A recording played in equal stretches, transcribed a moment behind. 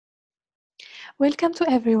Welcome to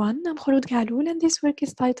everyone. I'm Gaaloul, and this work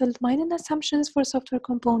is titled Mining Assumptions for Software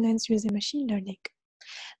Components Using Machine Learning.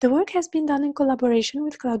 The work has been done in collaboration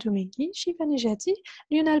with Claudio Menghi, Shiva, Nejati,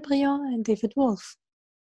 Lionel and David Wolfe.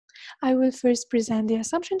 I will first present the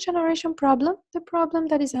assumption generation problem, the problem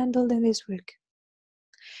that is handled in this work.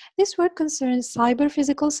 This work concerns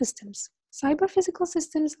cyber-physical systems. Cyber-physical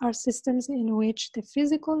systems are systems in which the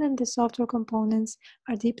physical and the software components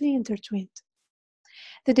are deeply intertwined.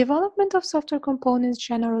 The development of software components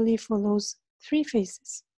generally follows three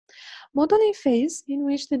phases. Modeling phase, in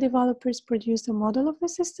which the developers produce a model of the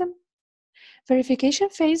system. Verification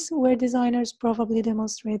phase, where designers probably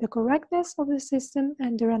demonstrate the correctness of the system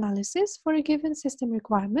and their analysis for a given system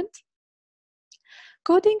requirement.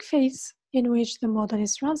 Coding phase, in which the model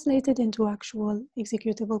is translated into actual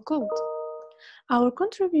executable code. Our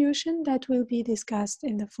contribution that will be discussed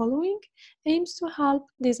in the following aims to help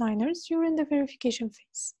designers during the verification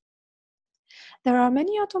phase. There are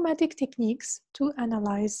many automatic techniques to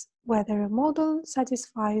analyze whether a model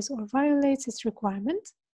satisfies or violates its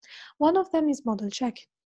requirement. One of them is model checking.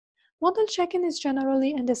 Model checking is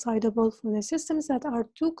generally undecidable for the systems that are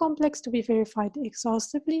too complex to be verified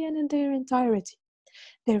exhaustively and in their entirety.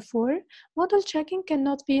 Therefore, model checking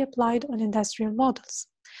cannot be applied on industrial models.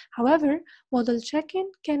 However, model checking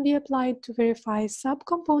can be applied to verify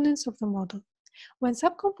subcomponents of the model. When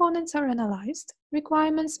subcomponents are analyzed,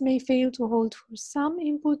 requirements may fail to hold for some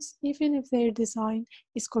inputs even if their design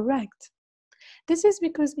is correct. This is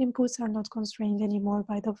because inputs are not constrained anymore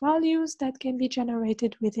by the values that can be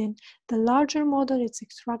generated within the larger model it's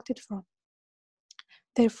extracted from.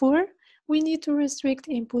 Therefore, we need to restrict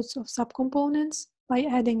inputs of subcomponents by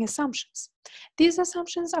adding assumptions. These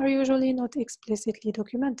assumptions are usually not explicitly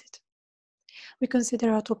documented. We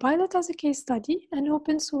consider Autopilot as a case study, an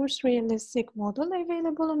open-source realistic model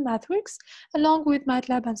available on MathWorks, along with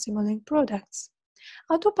MATLAB and Simulink products.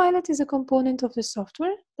 Autopilot is a component of the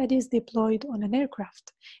software that is deployed on an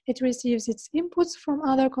aircraft. It receives its inputs from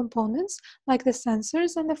other components, like the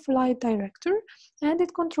sensors and the flight director, and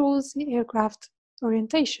it controls the aircraft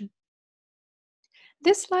orientation.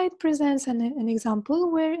 This slide presents an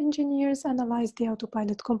example where engineers analyze the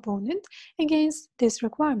autopilot component against this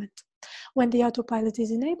requirement. When the autopilot is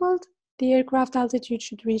enabled, the aircraft altitude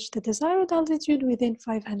should reach the desired altitude within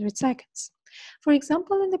 500 seconds. For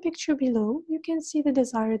example, in the picture below, you can see the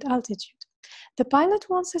desired altitude. The pilot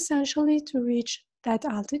wants essentially to reach that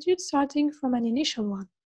altitude starting from an initial one.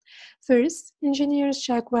 First, engineers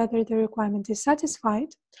check whether the requirement is satisfied.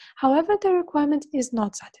 However, the requirement is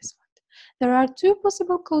not satisfied. There are two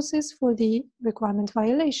possible causes for the requirement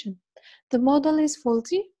violation. The model is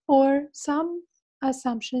faulty, or some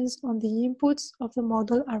assumptions on the inputs of the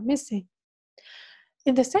model are missing.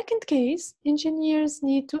 In the second case, engineers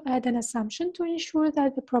need to add an assumption to ensure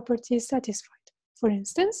that the property is satisfied. For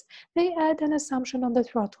instance, they add an assumption on the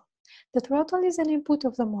throttle. The throttle is an input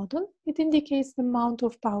of the model. It indicates the amount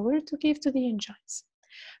of power to give to the engines.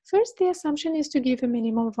 First, the assumption is to give a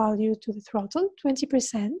minimum value to the throttle,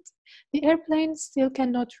 20%. The airplane still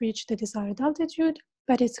cannot reach the desired altitude,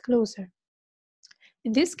 but it's closer.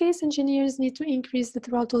 In this case, engineers need to increase the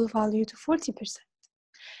throttle value to 40%.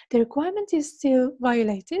 The requirement is still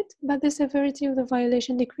violated, but the severity of the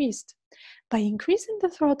violation decreased. By increasing the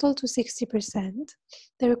throttle to 60%,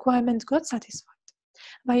 the requirement got satisfied.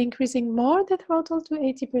 By increasing more the throttle to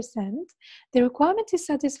 80%, the requirement is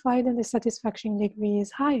satisfied and the satisfaction degree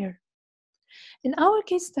is higher. In our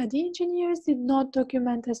case study, engineers did not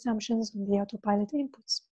document assumptions on the autopilot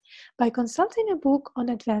inputs. By consulting a book on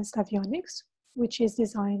advanced avionics, which is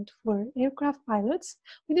designed for aircraft pilots,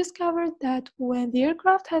 we discovered that when the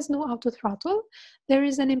aircraft has no autothrottle, there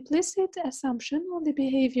is an implicit assumption on the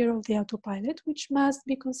behavior of the autopilot, which must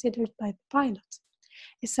be considered by the pilot.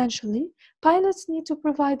 Essentially, pilots need to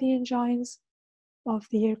provide the engines of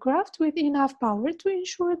the aircraft with enough power to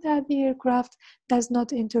ensure that the aircraft does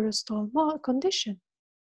not enter a stall condition.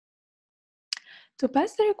 To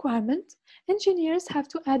pass the requirement, engineers have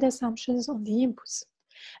to add assumptions on the inputs.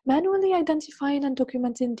 Manually identifying and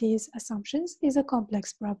documenting these assumptions is a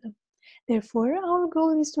complex problem. Therefore, our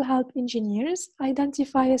goal is to help engineers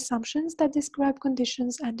identify assumptions that describe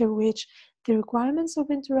conditions under which the requirements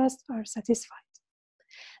of interest are satisfied.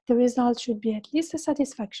 The result should be at least a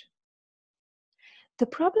satisfaction. The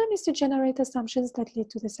problem is to generate assumptions that lead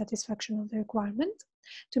to the satisfaction of the requirement.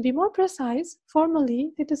 To be more precise,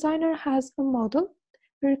 formally, the designer has a model,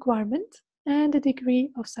 a requirement, and a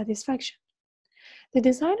degree of satisfaction. The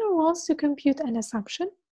designer wants to compute an assumption.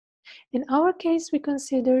 In our case, we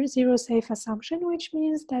consider zero-safe assumption, which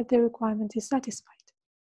means that the requirement is satisfied.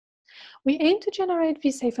 We aim to generate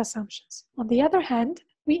V-safe assumptions. On the other hand,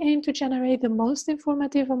 we aim to generate the most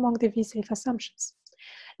informative among the vSafe assumptions.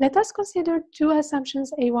 Let us consider two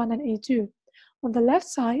assumptions A1 and A2. On the left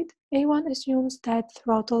side, A1 assumes that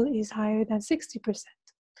throttle is higher than 60%.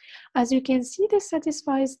 As you can see, this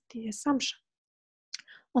satisfies the assumption.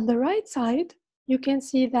 On the right side, you can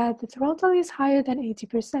see that the throttle is higher than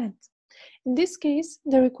 80%. In this case,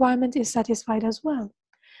 the requirement is satisfied as well.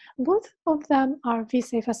 Both of them are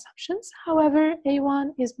vSafe assumptions. However,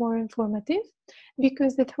 A1 is more informative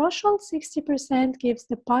because the threshold 60% gives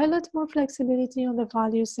the pilot more flexibility on the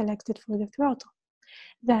values selected for the throttle.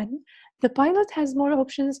 Then, the pilot has more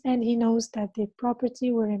options and he knows that the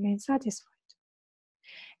property will remain satisfied.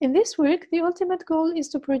 In this work, the ultimate goal is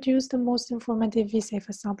to produce the most informative vSafe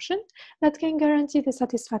assumption that can guarantee the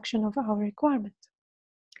satisfaction of our requirement.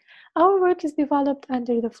 Our work is developed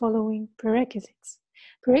under the following prerequisites.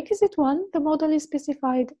 Prerequisite 1, the model is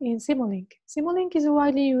specified in Simulink. Simulink is a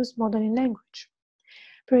widely used modeling language.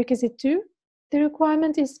 Prerequisite 2, the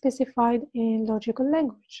requirement is specified in logical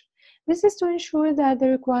language. This is to ensure that the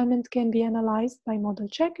requirement can be analyzed by model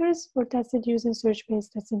checkers or tested using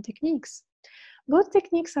search-based testing techniques. Both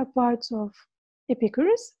techniques are parts of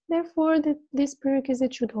EPIcuRus, therefore this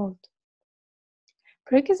prerequisite should hold.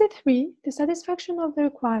 Prerequisite 3, the satisfaction of the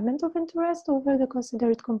requirement of interest over the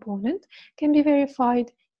considered component can be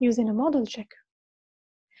verified using a model checker.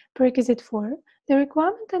 Prerequisite 4, the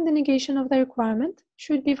requirement and the negation of the requirement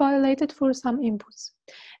should be violated for some inputs,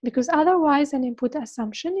 because otherwise an input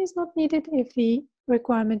assumption is not needed if the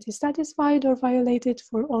requirement is satisfied or violated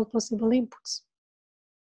for all possible inputs.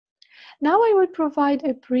 Now I will provide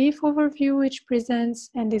a brief overview which presents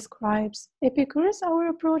and describes EPIcuRus, our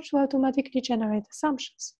approach to automatically generate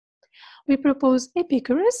assumptions. We propose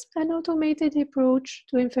EPIcuRus, an automated approach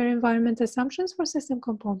to infer environment assumptions for system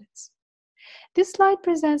components. This slide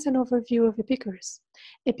presents an overview of EPIcuRus.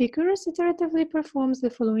 EPIcuRus iteratively performs the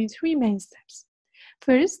following three main steps.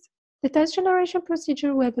 First, the test generation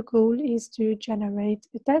procedure, where the goal is to generate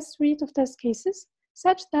a test suite of test cases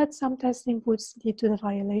such that some test inputs lead to the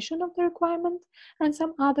violation of the requirement and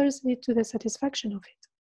some others lead to the satisfaction of it.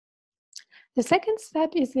 The second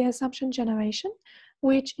step is the assumption generation,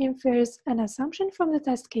 which infers an assumption from the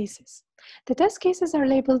test cases. The test cases are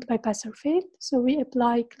labeled by pass or fail, so we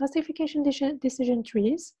apply classification decision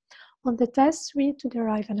trees on the test suite to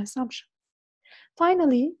derive an assumption.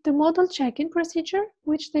 Finally, the model check-in procedure,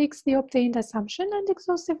 which takes the obtained assumption and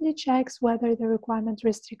exhaustively checks whether the requirement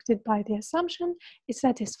restricted by the assumption is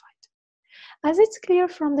satisfied. As it's clear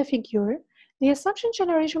from the figure, the assumption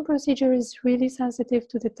generation procedure is really sensitive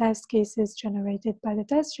to the test cases generated by the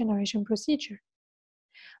test generation procedure.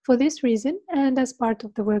 For this reason, and as part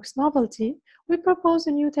of the work's novelty, we propose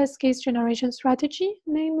a new test case generation strategy,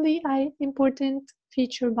 namely an important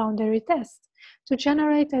feature boundary test, to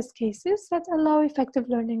generate test cases that allow effective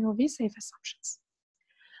learning of vSafe assumptions.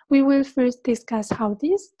 We will first discuss how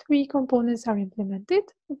these three components are implemented,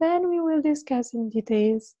 then we will discuss in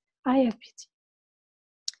details IFBT.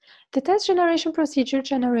 The test generation procedure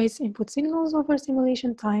generates input signals over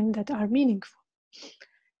simulation time that are meaningful.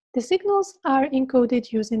 The signals are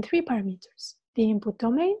encoded using three parameters: the input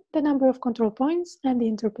domain, the number of control points, and the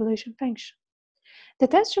interpolation function. The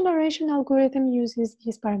test generation algorithm uses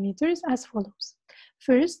these parameters as follows.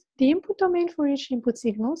 First, the input domain for each input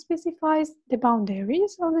signal specifies the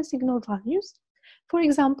boundaries of the signal values. For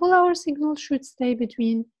example, our signal should stay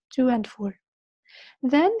between 2 and 4.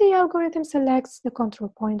 Then the algorithm selects the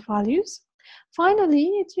control point values. Finally,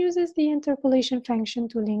 it uses the interpolation function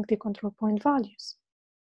to link the control point values.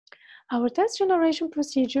 Our test generation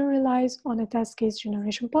procedure relies on a test case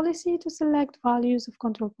generation policy to select values of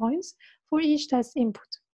control points for each test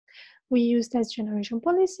input. We use test generation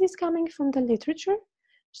policies coming from the literature,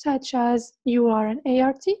 such as UR and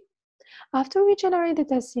ART. After we generate the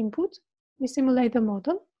test input, we simulate the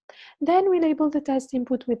model. Then we label the test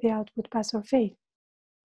input with the output pass or fail.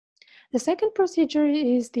 The second procedure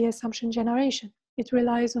is the assumption generation. It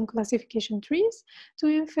relies on classification trees to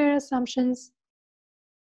infer assumptions.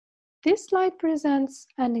 This slide presents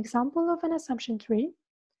an example of an assumption tree.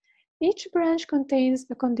 Each branch contains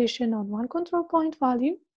a condition on one control point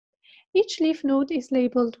value. Each leaf node is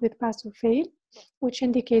labeled with pass or fail, which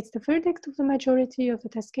indicates the verdict of the majority of the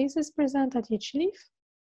test cases present at each leaf.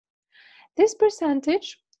 This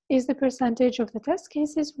percentage is the percentage of the test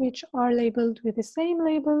cases which are labeled with the same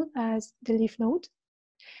label as the leaf node.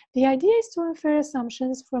 The idea is to infer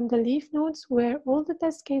assumptions from the leaf nodes where all the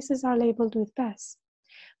test cases are labeled with pass.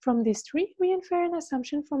 From this tree, we infer an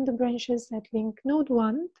assumption from the branches that link node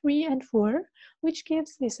 1, 3, and 4, which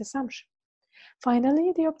gives this assumption.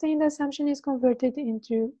 Finally, the obtained assumption is converted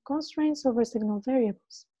into constraints over signal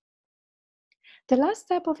variables. The last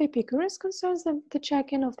step of EPIcuRus concerns the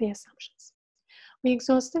check-in of the assumptions. We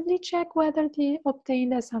exhaustively check whether the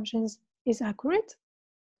obtained assumptions is accurate.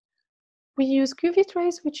 We use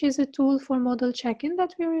QVTrace, which is a tool for model check-in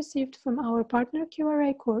that we received from our partner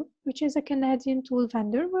QRI Corp, which is a Canadian tool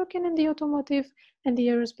vendor working in the automotive and the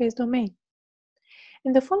aerospace domain.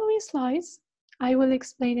 In the following slides, I will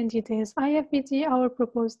explain in details IFBT, our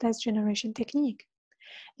proposed test generation technique.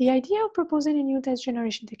 The idea of proposing a new test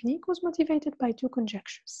generation technique was motivated by two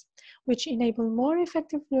conjectures, which enable more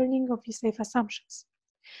effective learning of safe assumptions.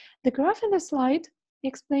 The graph in the slide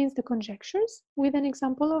explains the conjectures with an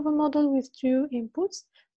example of a model with two inputs,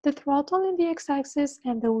 the throttle in the x-axis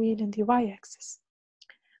and the wheel in the y-axis.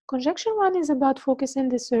 Conjecture 1 is about focusing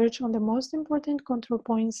the search on the most important control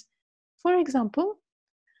points. For example,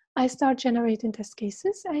 I start generating test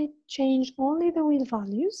cases, I change only the wheel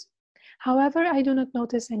values, however, I do not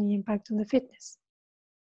notice any impact on the fitness.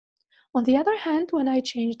 On the other hand, when I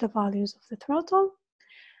change the values of the throttle,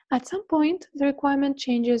 at some point, the requirement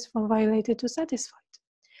changes from violated to satisfied.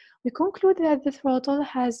 We conclude that the throttle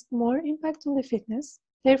has more impact on the fitness.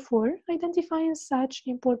 Therefore, identifying such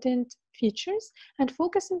important features and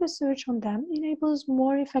focusing the search on them enables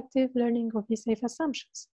more effective learning of the safe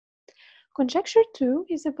assumptions. Conjecture 2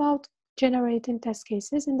 is about generating test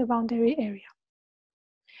cases in the boundary area.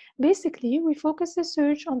 Basically, we focus the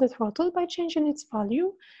search on the throttle by changing its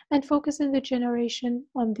value and focusing the generation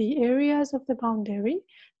on the areas of the boundary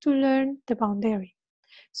to learn the boundary.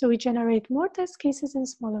 So we generate more test cases in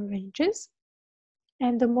smaller ranges,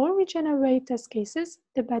 and the more we generate test cases,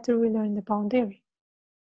 the better we learn the boundary.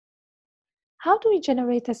 How do we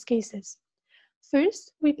generate test cases?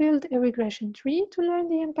 First, we build a regression tree to learn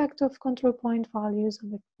the impact of control point values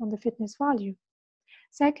on the fitness value.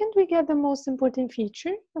 Second, we get the most important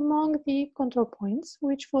feature among the control points,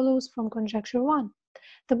 which follows from conjecture 1.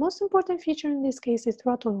 The most important feature in this case is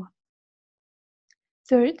throttle 1.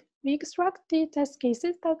 Third, we extract the test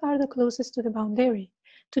cases that are the closest to the boundary.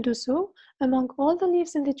 To do so, among all the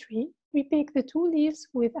leaves in the tree, we pick the two leaves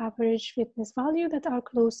with average fitness value that are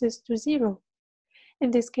closest to 0.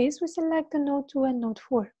 In this case, we select the node 2 and node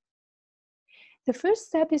 4. The first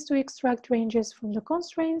step is to extract ranges from the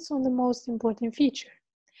constraints on the most important feature.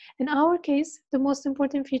 In our case, the most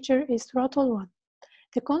important feature is throttle 1.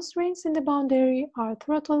 The constraints in the boundary are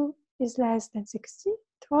throttle is less than 60,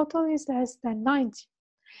 throttle is less than 90.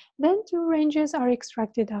 Then two ranges are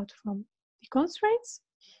extracted out from the constraints.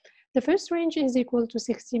 The first range is equal to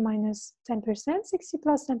 60 minus 10%, 60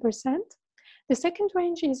 plus 10%. The second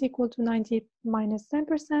range is equal to 90 minus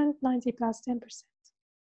 10%, 90 plus 10%.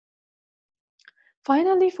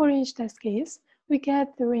 Finally, for each test case, we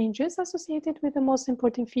get the ranges associated with the most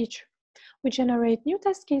important feature. We generate new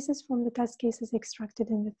test cases from the test cases extracted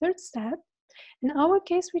in the third step. In our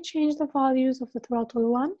case, we change the values of the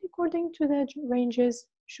throttle 1 according to the ranges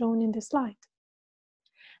shown in the slide.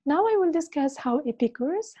 Now I will discuss how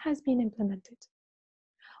EPIcuRus has been implemented.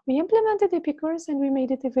 We implemented EPIcuRus and we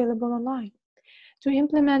made it available online. To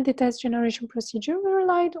implement the test generation procedure, we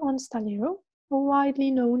relied on Stallero, a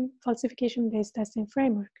widely known falsification-based testing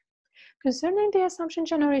framework. Concerning the assumption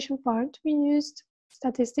generation part, we used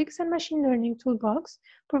statistics and machine learning toolbox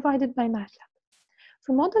provided by MATLAB.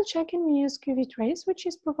 For model checking, we use QVTrace, which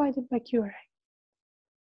is provided by QRI.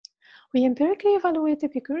 We empirically evaluate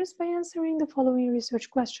EPIcuRus by answering the following research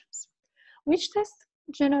questions. Which test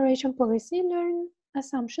generation policy learn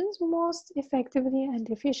assumptions most effectively and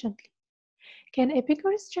efficiently? Can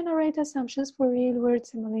EPIcuRus generate assumptions for real-world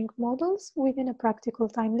Simulink models within a practical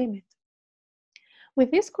time limit? With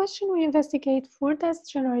this question, we investigate 4 test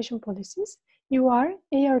generation policies, UR,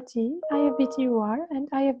 ART, IFBT-UR, and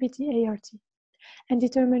IFBT-ART, and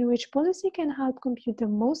determine which policy can help compute the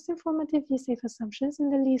most informative safe assumptions in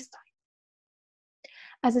the least time.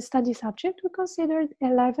 As a study subject, we considered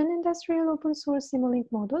 11 industrial open-source Simulink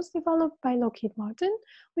models developed by Lockheed Martin,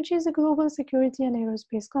 which is a global security and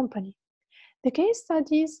aerospace company. The case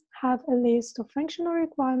studies have a list of functional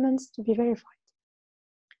requirements to be verified.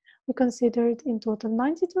 We considered in total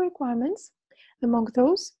 92 requirements. Among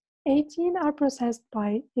those, 18 are processed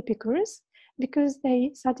by EPIcuRus because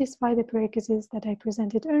they satisfy the prerequisites that I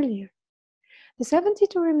presented earlier. The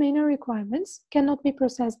 72 remaining requirements cannot be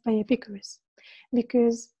processed by EPIcuRus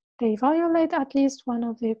because they violate at least one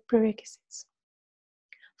of the prerequisites.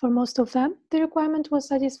 For most of them, the requirement was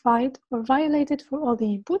satisfied or violated for all the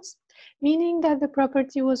inputs, meaning that the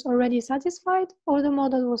property was already satisfied or the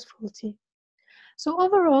model was faulty. So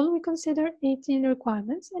overall, we consider 18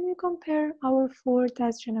 requirements and we compare our 4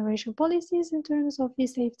 test generation policies in terms of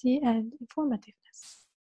safety and informativeness.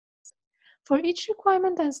 For each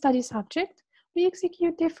requirement and study subject, we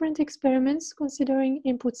execute different experiments considering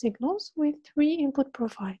input signals with 3 input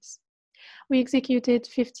profiles. We executed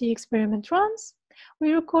 50 experiment runs.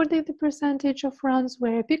 We recorded the percentage of runs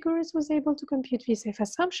where EPIcuRus was able to compute V-safe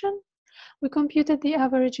assumption. We computed the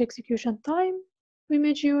average execution time. We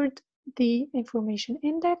measured the information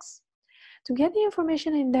index. To get the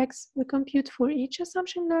information index, we compute for each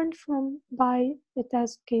assumption learned by the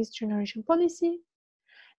test case generation policy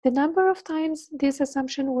the number of times this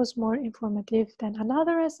assumption was more informative than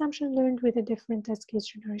another assumption learned with a different test case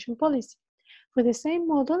generation policy for the same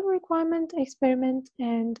model, requirement, experiment,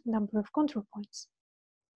 and number of control points.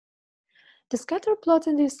 The scatter plot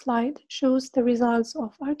in this slide shows the results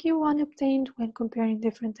of RQ1 obtained when comparing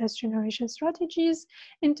different test generation strategies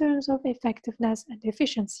in terms of effectiveness and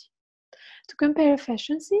efficiency. To compare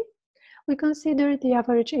efficiency, we consider the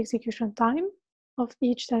average execution time of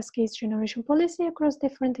each test case generation policy across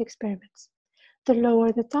different experiments. The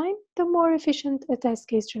lower the time, the more efficient a test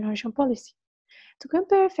case generation policy. To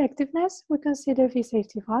compare effectiveness, we consider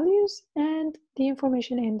V-safety values and the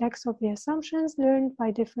information index of the assumptions learned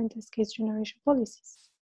by different test case generation policies.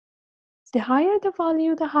 The higher the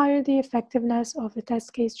value, the higher the effectiveness of the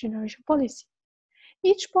test case generation policy.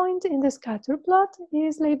 Each point in the scatter plot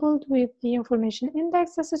is labeled with the information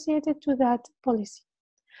index associated to that policy.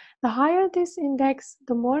 The higher this index,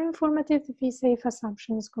 the more informative the V-safe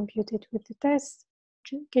assumption is computed with the test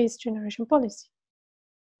case generation policy.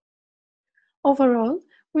 Overall,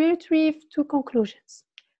 we retrieved 2 conclusions.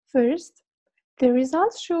 First, the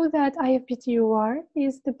results show that IFBT-UR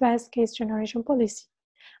is the best case generation policy.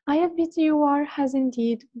 IFBT-UR has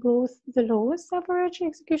indeed both the lowest average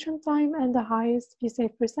execution time and the highest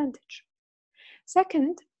V-safe percentage.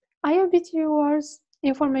 Second, IFBT-UR's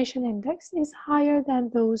information index is higher than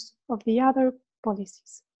those of the other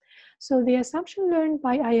policies. So the assumptions learned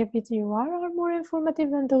by IFBT-UR are more informative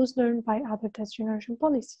than those learned by other test generation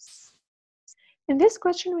policies. In this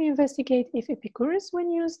question, we investigate if EPIcuRus, when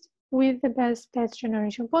used with the best test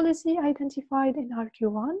generation policy identified in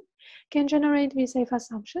RQ1, can generate V-safe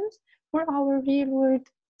assumptions for our real-world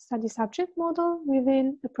study subject model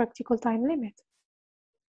within the practical time limit.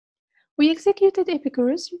 We executed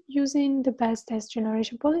EPIcuRus using the best test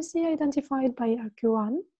generation policy identified by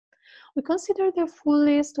RQ1. We consider the full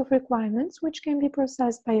list of requirements which can be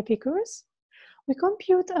processed by EPIcuRus. We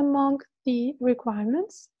compute among the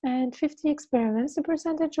requirements and 50 experiments the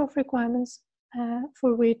percentage of requirements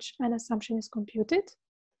for which an assumption is computed.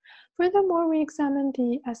 Furthermore, we examine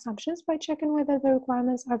the assumptions by checking whether the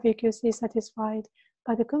requirements are vigorously satisfied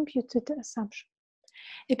by the computed assumption.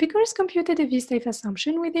 EPIcuRus computed a V-safe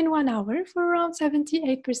assumption within 1 hour for around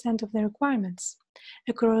 78% of the requirements.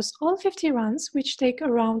 Across all 50 runs, which take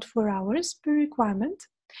around 4 hours per requirement,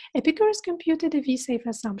 EPIcuRus computed a V-safe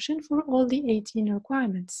assumption for all the 18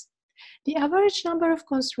 requirements. The average number of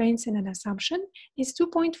constraints in an assumption is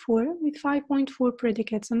 2.4 with 5.4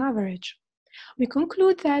 predicates on average. We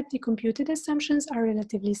conclude that the computed assumptions are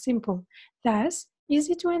relatively simple, thus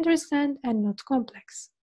easy to understand and not complex.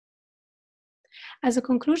 As a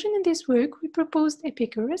conclusion in this work, we proposed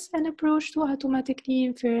EPIcuRus, an approach to automatically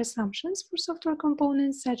infer assumptions for software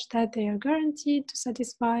components such that they are guaranteed to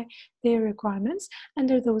satisfy their requirements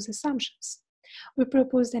under those assumptions. We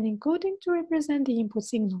proposed an encoding to represent the input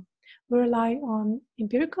signal. We rely on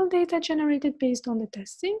empirical data generated based on the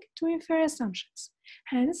testing to infer assumptions.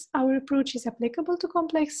 Hence, our approach is applicable to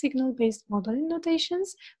complex signal-based modeling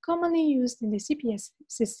notations commonly used in the CPS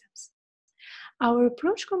systems. Our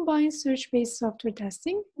approach combines search-based software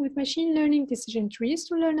testing with machine learning decision trees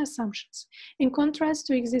to learn assumptions, in contrast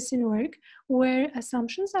to existing work where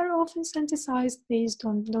assumptions are often synthesized based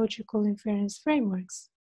on logical inference frameworks.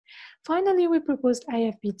 Finally, we proposed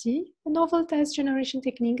IFBT, a novel test generation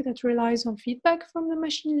technique that relies on feedback from the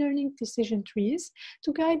machine learning decision trees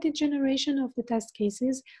to guide the generation of the test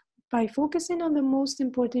cases by focusing on the most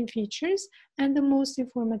important features and the most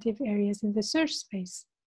informative areas in the search space.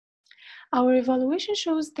 Our evaluation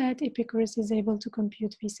shows that EPIcuRus is able to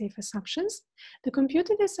compute V-safe assumptions. The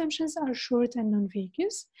computed assumptions are short and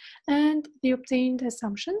non-vacuous, and the obtained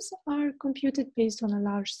assumptions are computed based on a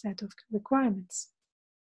large set of requirements.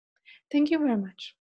 Thank you very much.